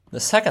the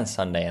second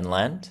Sunday in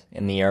Lent,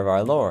 in the year of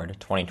our Lord,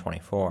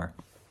 2024.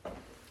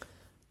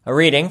 A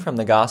reading from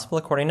the Gospel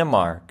according to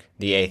Mark,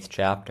 the 8th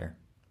chapter.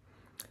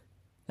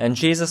 And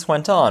Jesus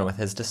went on with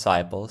his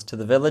disciples to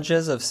the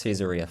villages of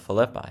Caesarea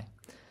Philippi.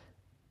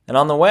 And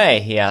on the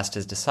way he asked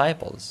his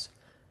disciples,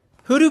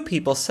 "Who do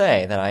people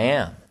say that I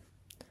am?"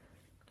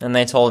 And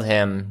they told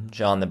him,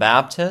 "John the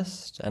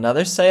Baptist, and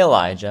others say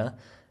Elijah,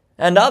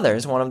 and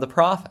others one of the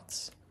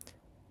prophets."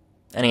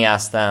 And he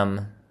asked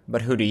them,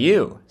 "But who do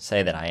you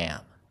say that I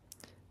am?"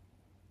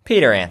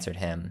 Peter answered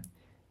him,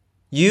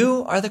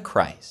 "You are the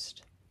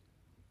Christ."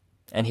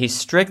 And he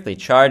strictly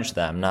charged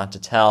them to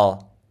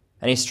tell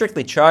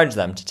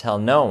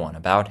no one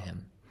about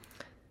him.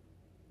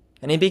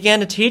 And he began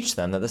to teach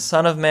them that the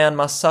Son of Man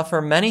must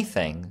suffer many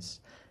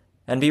things,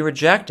 and be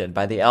rejected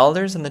by the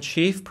elders and the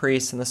chief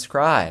priests and the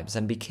scribes,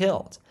 and be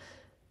killed,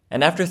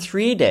 and after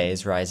 3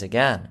 days rise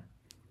again.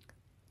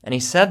 And he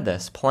said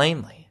this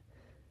plainly.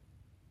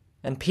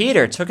 And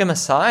Peter took him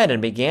aside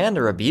and began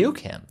to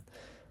rebuke him.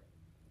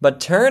 But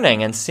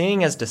turning and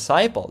seeing his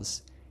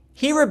disciples,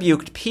 he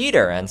rebuked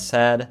Peter and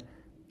said,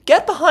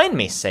 "Get behind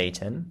me,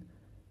 Satan,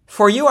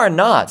 for you are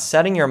not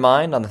setting your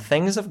mind on the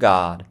things of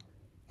God,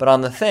 but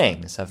on the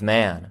things of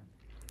man."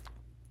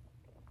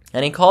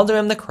 And he called to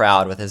him the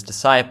crowd with his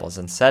disciples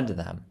and said to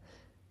them,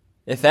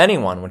 "If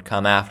anyone would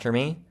come after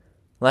me,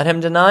 let him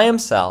deny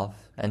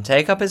himself and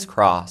take up his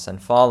cross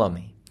and follow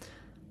me.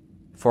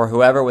 For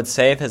whoever would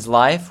save his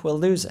life will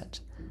lose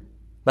it,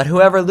 but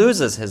whoever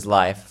loses his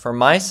life for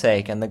my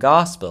sake and the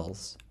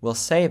gospel's will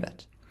save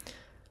it.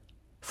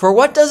 For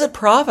what does it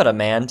profit a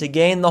man to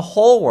gain the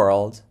whole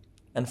world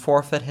and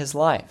forfeit his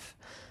life?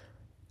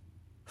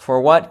 For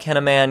what can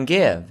a man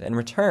give in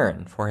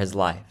return for his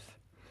life?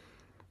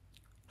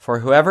 For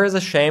whoever is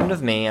ashamed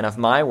of me and of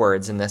my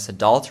words in this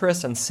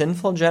adulterous and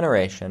sinful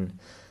generation,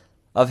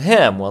 of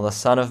him will the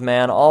Son of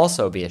Man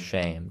also be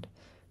ashamed,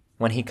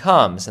 when he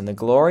comes in the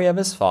glory of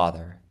his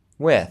Father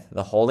with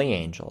the holy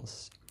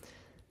angels."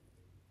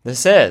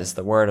 This is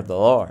the word of the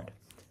Lord.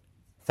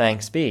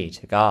 Thanks be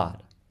to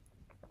God.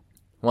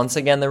 Once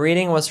again, the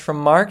reading was from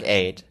Mark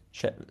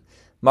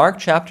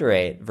chapter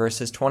 8,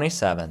 verses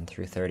 27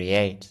 through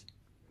 38.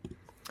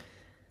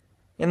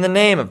 In the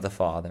name of the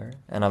Father,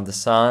 and of the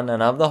Son,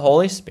 and of the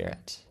Holy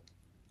Spirit.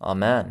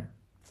 Amen.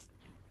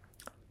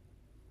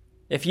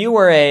 If you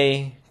were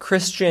a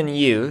Christian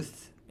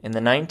youth in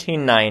the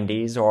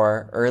 1990s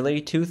or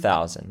early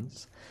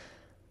 2000s,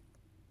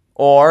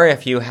 or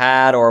if you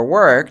had or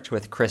worked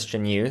with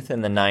Christian youth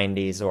in the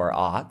 90s or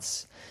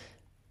aughts,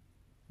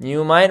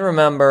 you might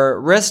remember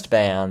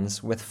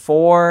wristbands with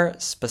 4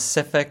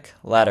 specific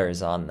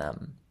letters on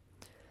them.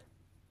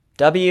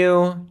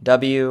 WWJD.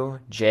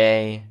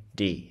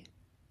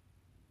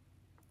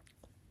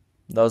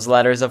 Those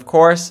letters, of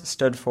course,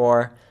 stood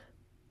for,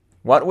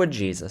 "What would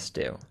Jesus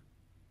do?"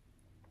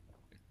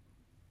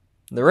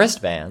 The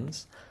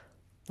wristbands,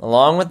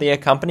 along with the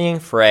accompanying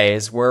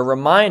phrase, were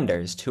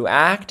reminders to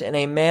act in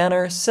a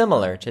manner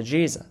similar to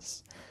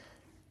Jesus,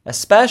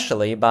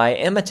 especially by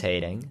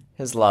imitating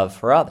his love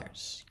for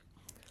others.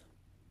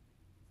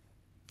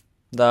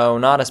 Though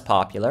not as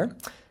popular,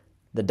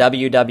 the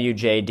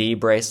WWJD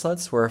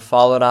bracelets were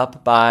followed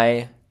up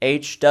by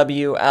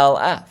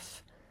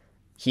HWLF,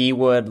 He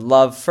Would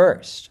Love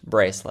First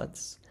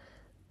bracelets,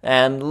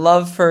 and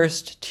Love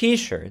First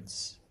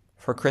t-shirts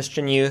for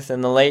Christian youth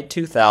in the late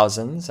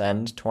 2000s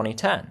and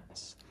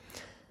 2010s.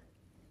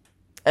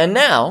 And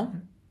now,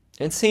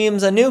 it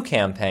seems a new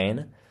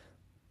campaign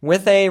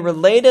with a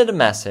related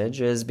message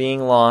is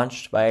being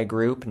launched by a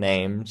group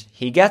named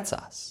He Gets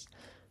Us,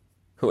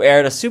 who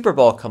aired a Super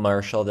Bowl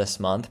commercial this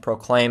month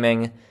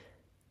proclaiming,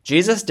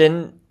 "Jesus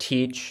didn't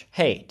teach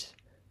hate.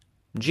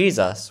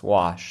 Jesus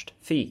washed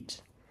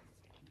feet."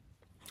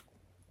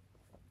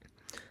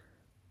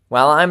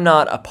 While I'm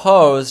not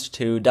opposed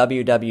to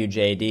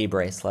WWJD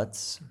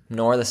bracelets,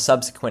 nor the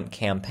subsequent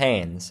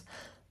campaigns,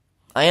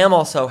 I am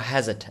also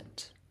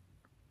hesitant,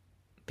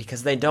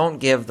 because they don't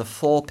give the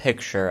full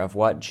picture of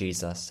what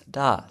Jesus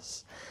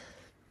does.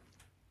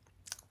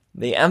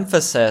 The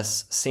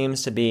emphasis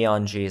seems to be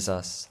on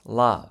Jesus'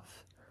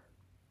 love.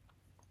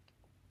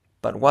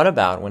 But what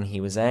about when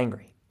he was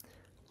angry?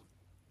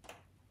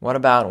 What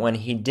about when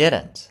he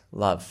didn't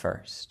love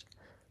first?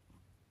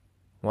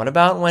 What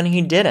about when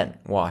he didn't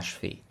wash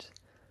feet?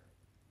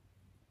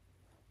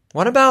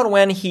 What about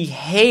when he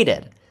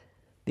hated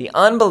the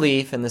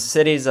unbelief in the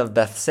cities of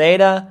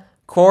Bethsaida,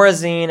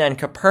 Chorazin, and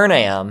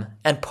Capernaum,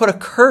 and put a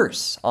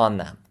curse on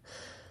them?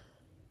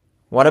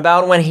 What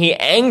about when he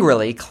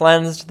angrily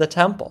cleansed the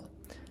temple?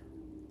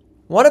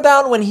 What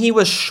about when he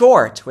was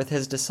short with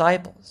his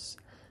disciples?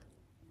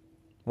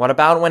 What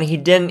about when he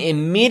didn't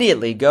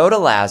immediately go to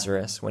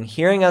Lazarus when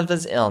hearing of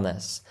his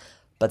illness,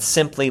 but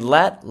simply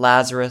let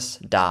Lazarus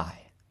die?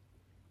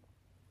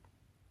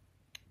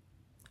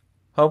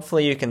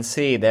 Hopefully you can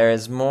see there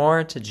is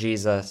more to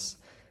Jesus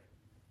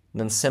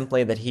than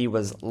simply that he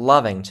was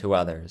loving to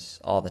others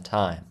all the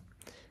time.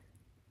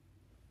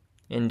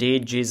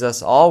 Indeed,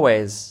 Jesus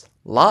always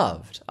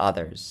loved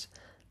others,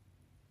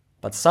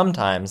 but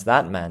sometimes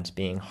that meant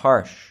being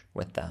harsh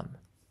with them.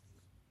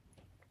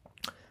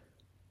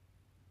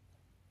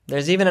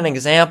 There's even an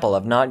example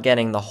of not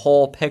getting the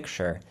whole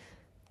picture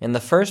in the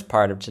first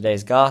part of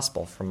today's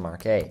gospel from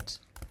Mark 8.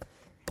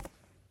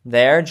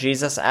 There,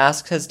 Jesus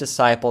asks his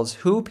disciples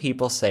who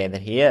people say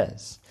that he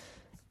is,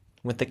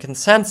 with the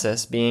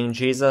consensus being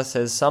Jesus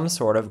is some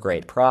sort of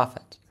great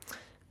prophet.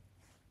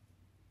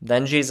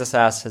 Then Jesus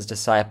asks his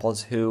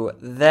disciples who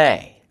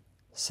they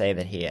say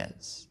that he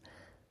is.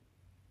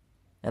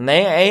 And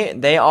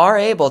they are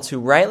able to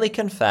rightly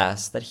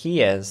confess that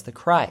he is the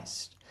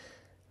Christ.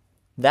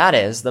 That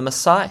is, the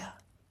Messiah,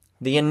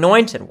 the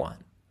Anointed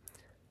One.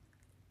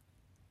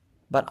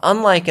 But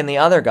unlike in the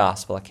other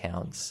gospel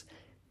accounts,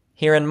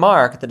 here in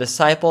Mark, the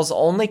disciples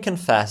only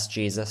confess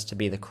Jesus to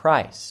be the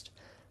Christ,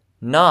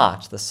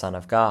 not the Son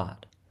of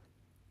God.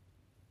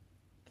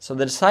 So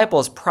the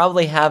disciples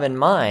probably have in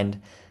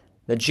mind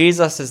that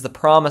Jesus is the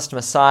promised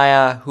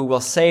Messiah who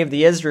will save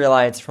the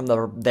Israelites from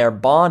their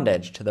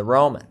bondage to the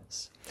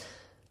Romans.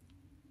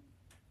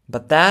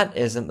 But that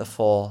isn't the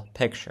full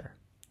picture.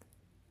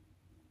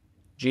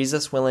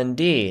 Jesus will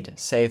indeed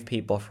save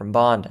people from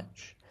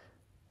bondage,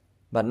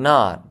 but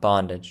not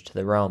bondage to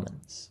the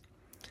Romans.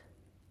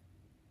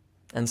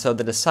 And so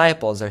the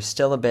disciples are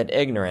still a bit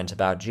ignorant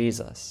about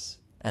Jesus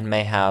and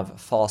may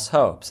have false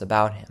hopes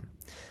about him.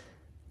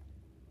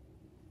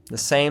 The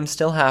same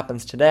still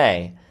happens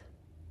today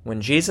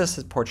when Jesus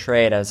is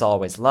portrayed as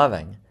always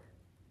loving,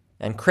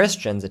 and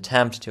Christians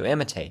attempt to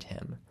imitate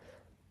him.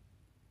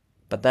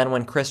 But then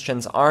when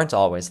Christians aren't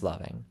always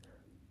loving,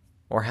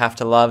 or have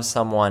to love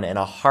someone in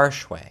a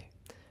harsh way,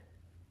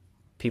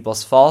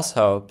 people's false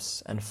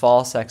hopes and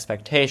false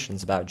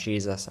expectations about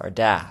Jesus are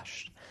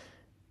dashed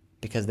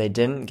because they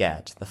didn't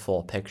get the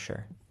full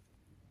picture.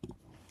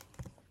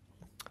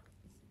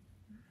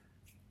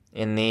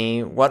 In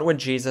the "What would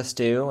Jesus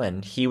do?"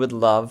 and "He would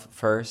love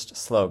first"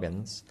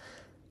 slogans,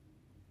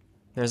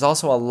 there's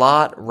also a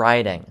lot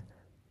riding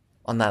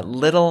on that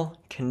little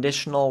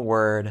conditional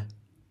word,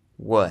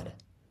 would.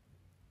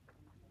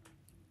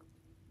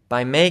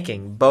 By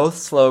making both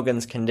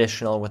slogans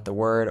conditional with the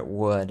word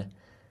would,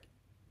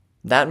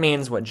 that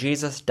means what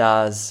Jesus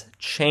does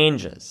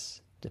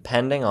changes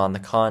depending on the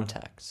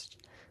context.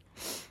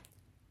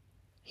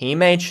 He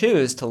may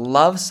choose to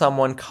love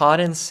someone caught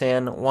in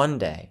sin one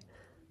day,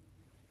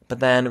 but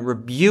then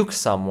rebuke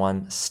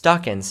someone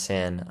stuck in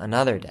sin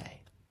another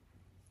day.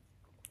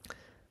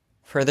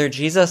 Further,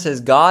 Jesus is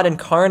God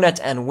incarnate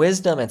and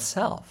wisdom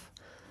itself.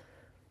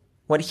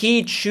 What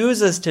he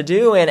chooses to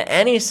do in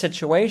any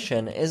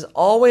situation is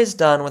always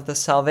done with the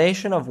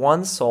salvation of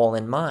one's soul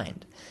in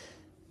mind,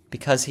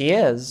 because he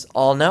is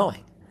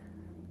all-knowing.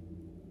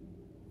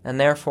 And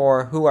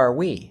therefore, who are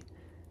we,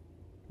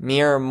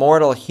 mere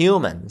mortal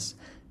humans,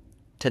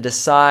 to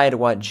decide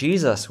what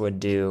Jesus would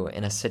do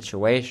in a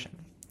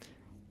situation?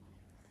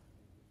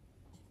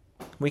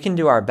 We can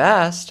do our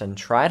best and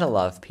try to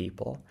love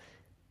people,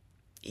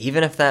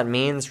 even if that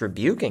means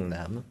rebuking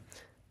them.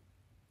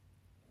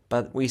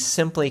 But we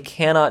simply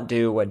cannot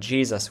do what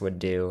Jesus would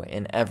do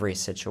in every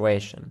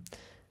situation,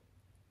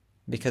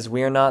 because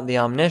we are not the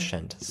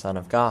omniscient Son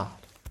of God.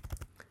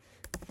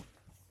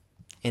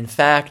 In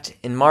fact,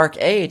 in Mark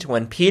 8,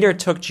 when Peter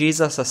took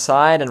Jesus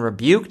aside and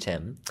rebuked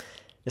him,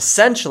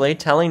 essentially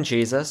telling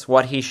Jesus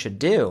what he should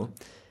do,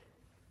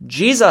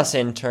 Jesus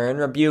in turn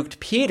rebuked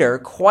Peter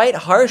quite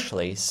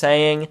harshly,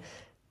 saying,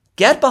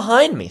 "Get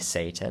behind me,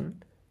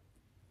 Satan,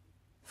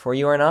 for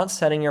you are not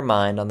setting your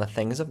mind on the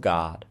things of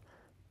God,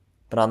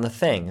 but on the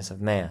things of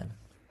man."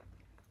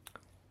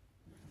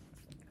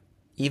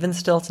 Even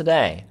still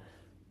today,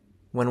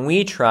 when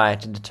we try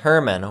to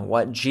determine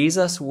what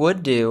Jesus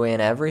would do in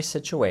every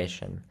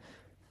situation,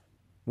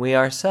 we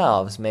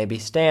ourselves may be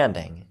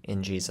standing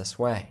in Jesus'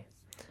 way.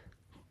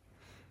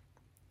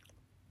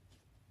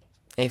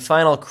 A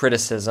final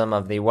criticism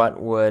of the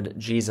 "What would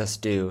Jesus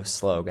do?"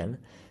 slogan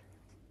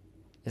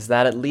is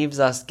that it leaves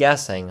us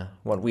guessing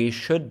what we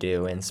should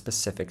do in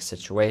specific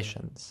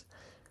situations.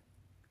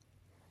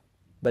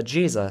 But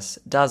Jesus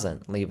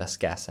doesn't leave us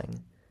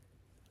guessing.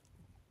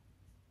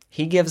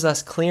 He gives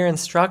us clear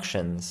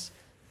instructions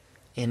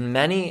in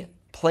many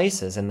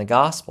places in the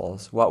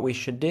Gospels what we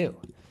should do,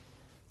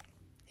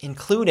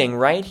 including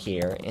right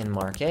here in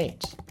Mark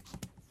 8.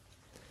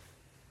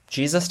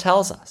 Jesus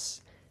tells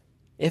us,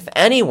 "If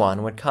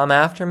anyone would come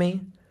after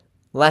me,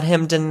 let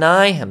him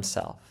deny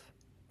himself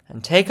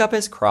and take up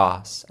his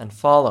cross and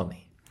follow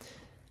me."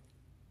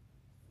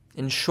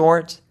 In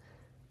short,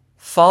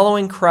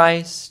 following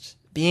Christ,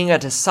 being a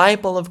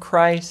disciple of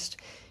Christ,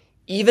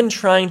 even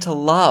trying to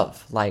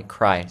love like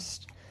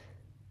Christ,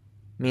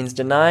 means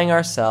denying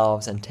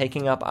ourselves and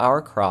taking up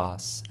our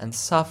cross and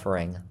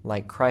suffering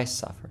like Christ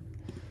suffered.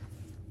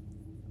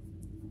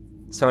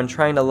 So in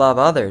trying to love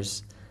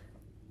others,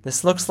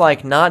 this looks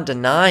like not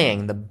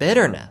denying the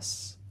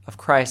bitterness of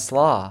Christ's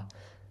law,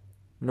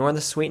 nor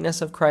the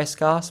sweetness of Christ's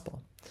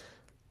gospel,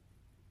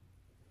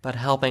 but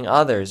helping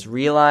others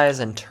realize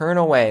and turn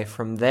away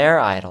from their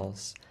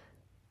idols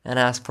and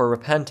ask for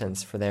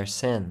repentance for their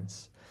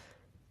sins.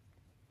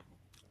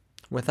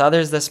 With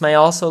others, this may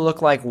also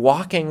look like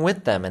walking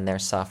with them in their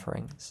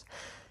sufferings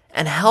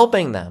and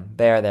helping them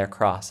bear their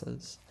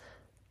crosses,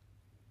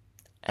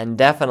 and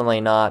definitely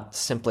not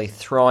simply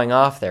throwing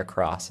off their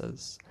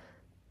crosses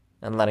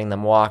and letting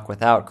them walk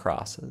without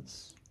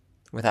crosses,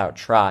 without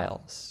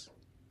trials,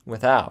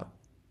 without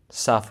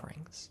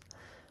sufferings.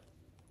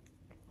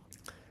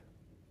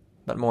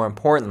 But more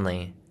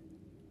importantly,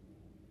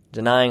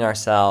 denying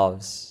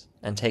ourselves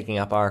and taking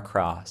up our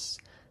cross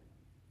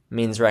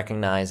means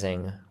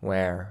recognizing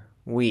where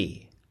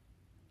we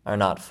are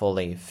not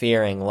fully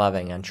fearing,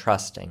 loving, and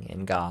trusting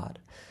in God.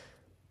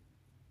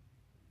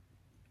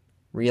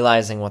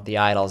 Realizing what the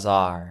idols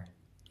are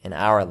in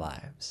our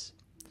lives.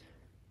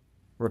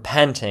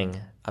 Repenting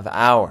of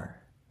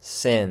our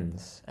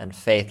sins and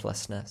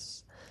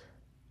faithlessness.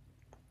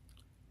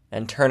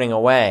 And turning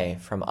away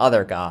from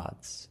other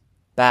gods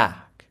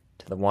back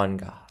to the one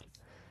God.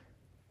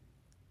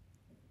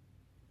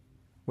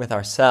 With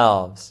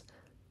ourselves,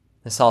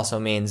 this also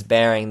means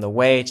bearing the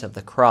weight of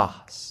the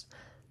cross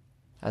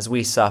as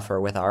we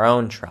suffer with our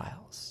own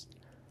trials,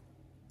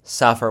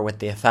 suffer with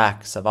the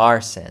effects of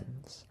our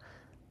sins,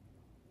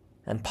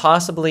 and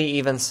possibly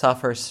even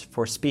suffer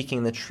for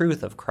speaking the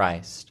truth of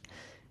Christ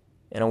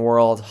in a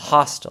world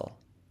hostile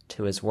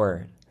to his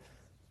word.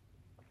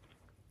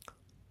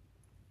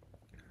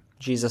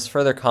 Jesus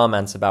further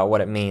comments about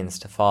what it means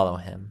to follow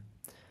him.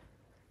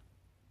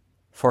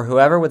 For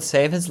whoever would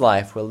save his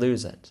life will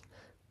lose it,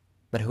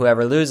 but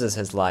whoever loses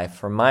his life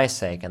for my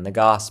sake and the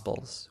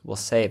gospel's will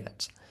save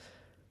it.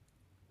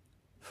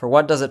 For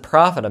what does it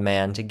profit a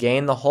man to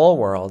gain the whole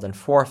world and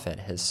forfeit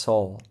his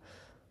soul?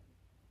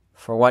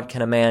 For what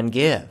can a man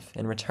give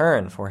in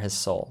return for his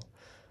soul?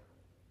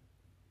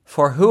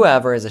 For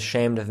whoever is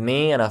ashamed of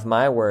me and of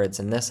my words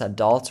in this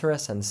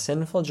adulterous and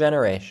sinful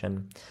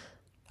generation,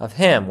 of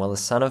him will the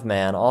Son of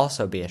Man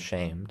also be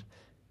ashamed,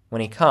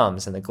 when he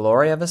comes in the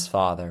glory of his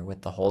Father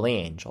with the holy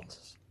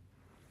angels.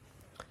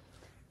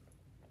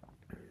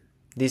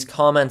 These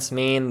comments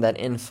mean that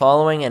in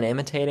following and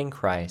imitating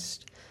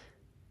Christ,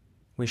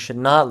 we should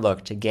not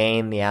look to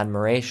gain the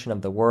admiration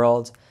of the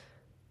world,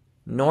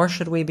 nor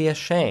should we be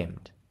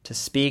ashamed to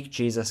speak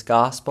Jesus'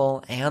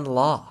 gospel and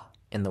law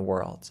in the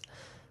world.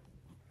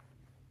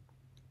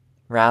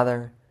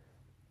 Rather,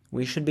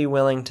 we should be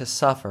willing to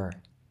suffer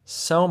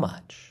so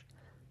much,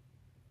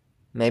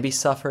 maybe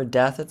suffer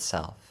death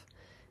itself,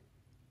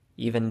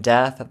 even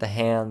death at the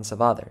hands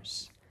of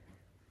others,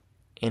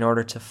 in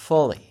order to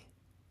fully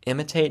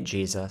imitate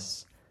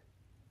Jesus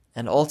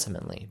and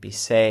ultimately be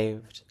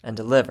saved and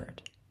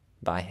delivered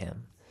by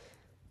him.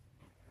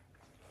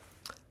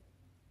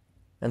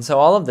 And so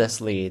all of this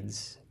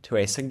leads to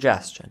a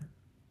suggestion.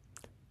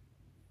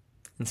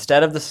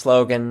 Instead of the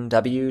slogan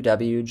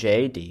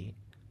WWJD,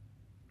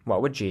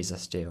 what would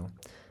Jesus do?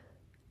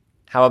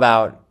 How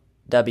about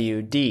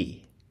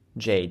WDJD?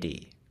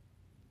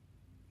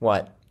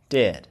 What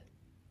did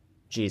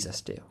Jesus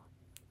do?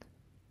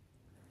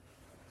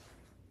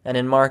 And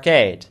in Mark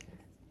 8,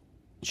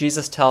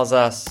 Jesus tells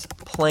us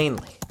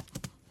plainly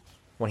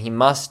what he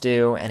must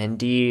do and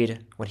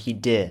indeed what he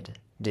did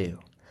do.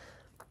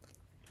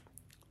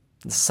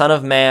 The Son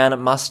of Man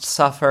must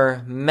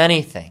suffer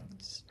many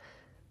things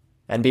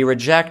and be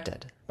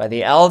rejected by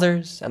the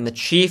elders and the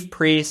chief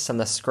priests and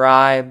the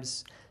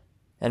scribes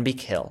and be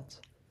killed,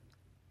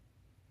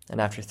 and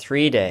after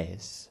 3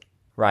 days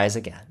rise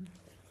again.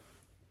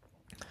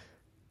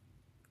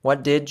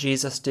 What did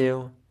Jesus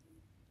do?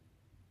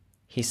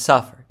 He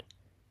suffered.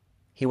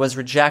 He was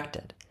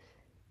rejected.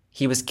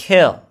 He was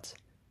killed.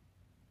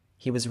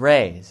 He was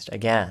raised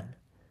again.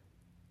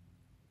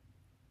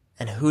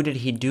 And who did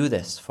he do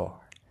this for?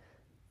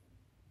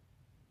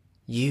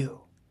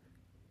 You.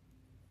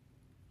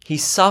 He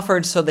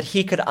suffered so that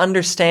he could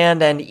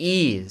understand and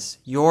ease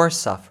your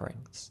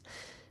sufferings.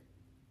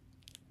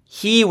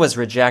 He was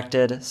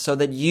rejected so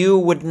that you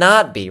would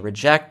not be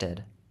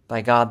rejected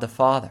by God the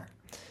Father.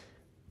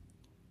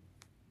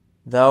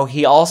 Though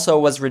he also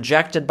was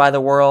rejected by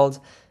the world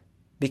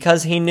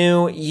because he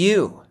knew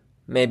you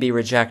may be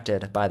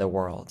rejected by the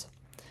world.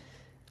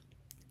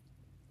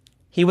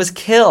 He was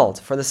killed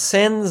for the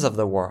sins of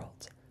the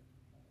world,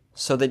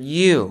 so that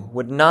you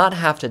would not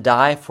have to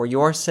die for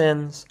your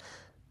sins,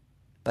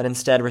 but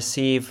instead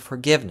receive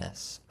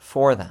forgiveness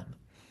for them.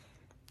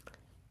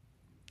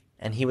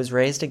 And he was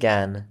raised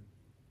again,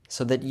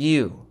 so that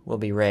you will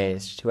be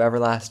raised to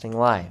everlasting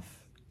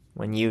life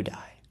when you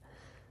die.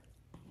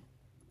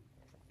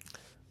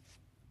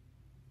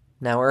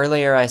 Now,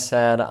 earlier I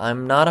said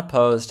I'm not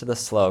opposed to the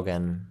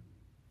slogan,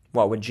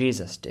 "What would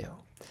Jesus do?"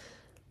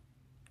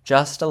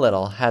 Just a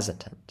little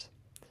hesitant.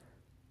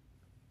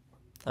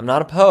 I'm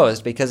not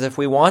opposed because if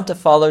we want to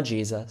follow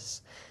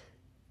Jesus,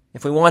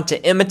 if we want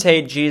to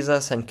imitate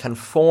Jesus and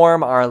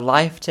conform our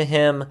life to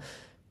him,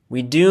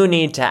 we do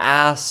need to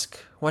ask,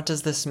 what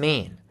does this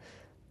mean?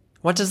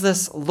 What does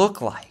this look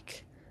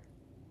like?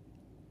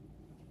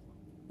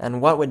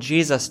 And what would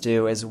Jesus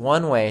do is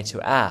one way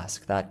to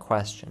ask that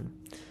question.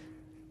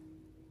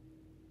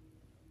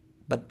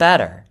 But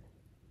better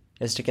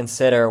is to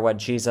consider what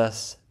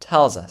Jesus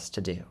tells us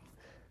to do.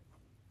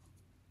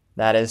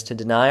 that is, to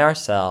deny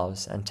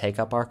ourselves and take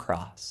up our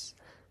cross.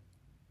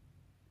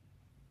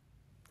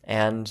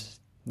 And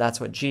that's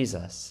what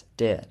Jesus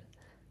did.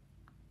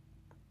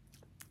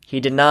 He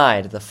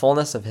denied the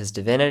fullness of his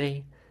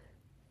divinity,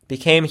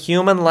 became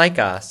human like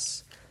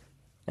us,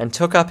 and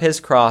took up his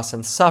cross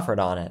and suffered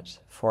on it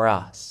for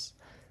us.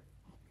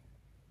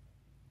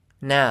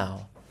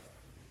 Now,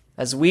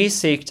 as we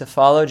seek to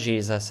follow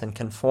Jesus and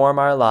conform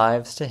our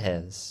lives to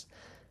his,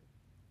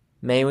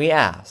 may we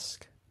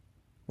ask,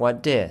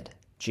 what did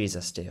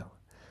Jesus do?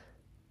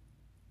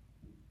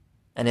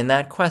 And in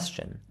that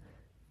question,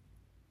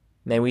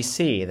 may we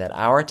see that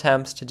our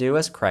attempts to do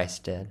as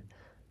Christ did,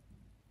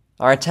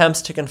 our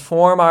attempts to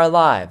conform our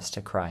lives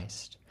to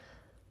Christ,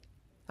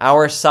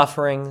 our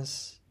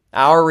sufferings,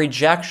 our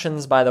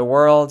rejections by the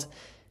world,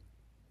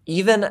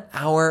 even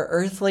our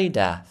earthly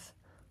death,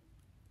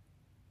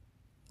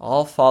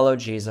 all follow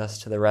Jesus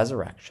to the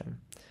resurrection,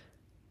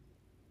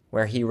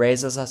 where he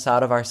raises us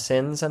out of our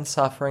sins and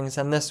sufferings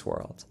in this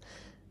world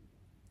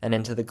and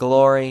into the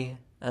glory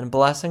and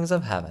blessings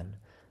of heaven,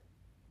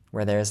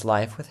 where there is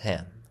life with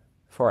him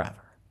forever.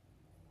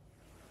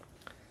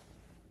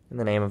 In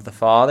the name of the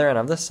Father, and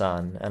of the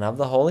Son, and of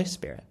the Holy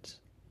Spirit.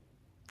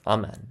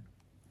 Amen.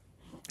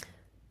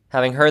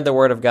 Having heard the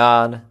word of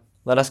God,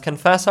 let us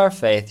confess our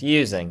faith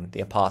using the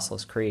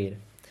Apostles' Creed.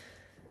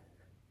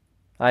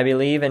 I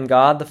believe in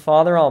God the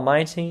Father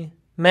Almighty,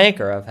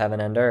 maker of heaven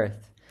and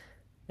earth,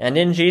 and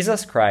in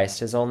Jesus Christ,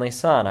 his only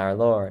Son, our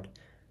Lord,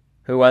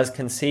 who was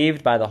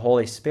conceived by the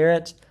Holy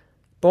Spirit,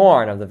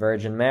 born of the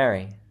Virgin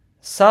Mary,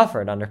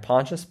 suffered under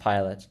Pontius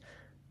Pilate,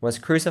 was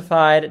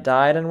crucified,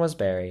 died, and was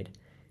buried.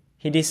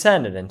 He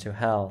descended into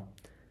hell.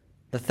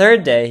 The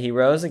third day he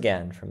rose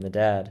again from the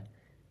dead.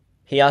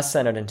 He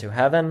ascended into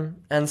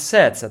heaven, and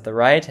sits at the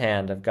right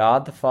hand of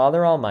God the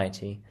Father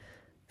Almighty.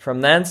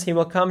 From thence he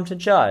will come to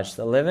judge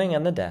the living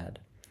and the dead.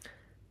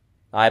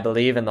 I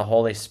believe in the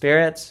Holy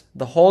Spirit,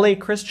 the holy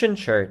Christian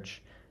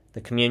Church,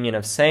 the communion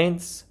of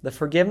saints, the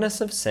forgiveness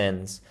of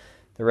sins,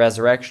 the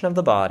resurrection of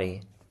the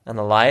body, and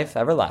the life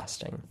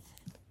everlasting.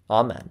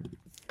 Amen.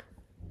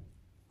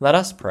 Let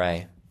us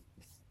pray.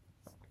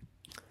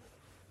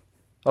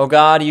 O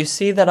God, you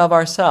see that of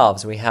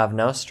ourselves we have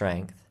no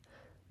strength.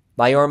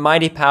 By your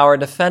mighty power,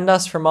 defend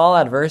us from all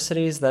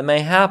adversities that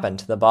may happen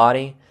to the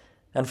body,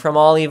 and from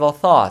all evil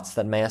thoughts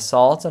that may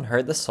assault and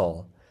hurt the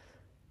soul.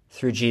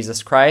 Through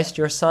Jesus Christ,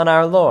 your Son,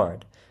 our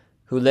Lord,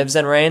 who lives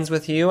and reigns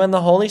with you and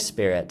the Holy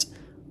Spirit,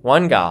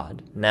 one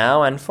God,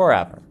 now and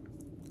forever.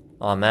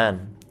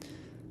 Amen.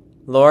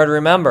 Lord,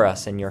 remember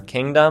us in your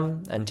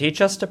kingdom, and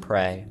teach us to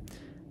pray.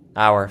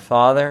 Our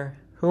Father,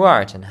 who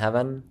art in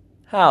heaven,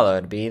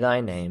 hallowed be thy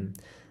name.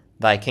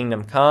 Thy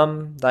kingdom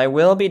come, thy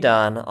will be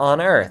done,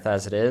 on earth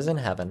as it is in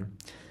heaven.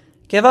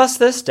 Give us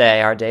this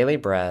day our daily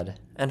bread,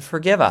 and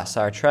forgive us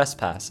our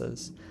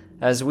trespasses,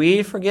 as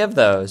we forgive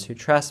those who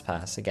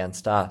trespass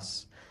against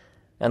us.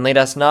 And lead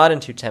us not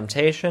into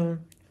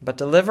temptation, but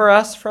deliver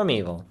us from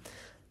evil.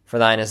 For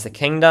thine is the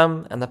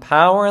kingdom, and the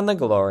power, and the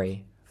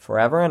glory,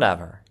 forever and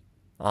ever.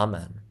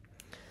 Amen.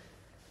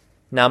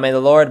 Now may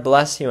the Lord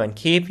bless you and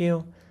keep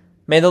you.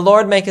 May the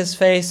Lord make his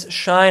face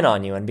shine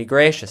on you and be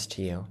gracious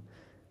to you.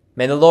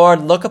 May the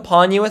Lord look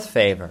upon you with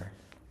favor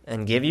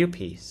and give you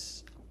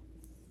peace.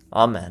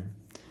 Amen.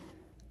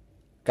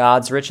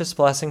 God's richest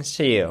blessings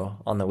to you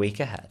on the week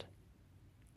ahead.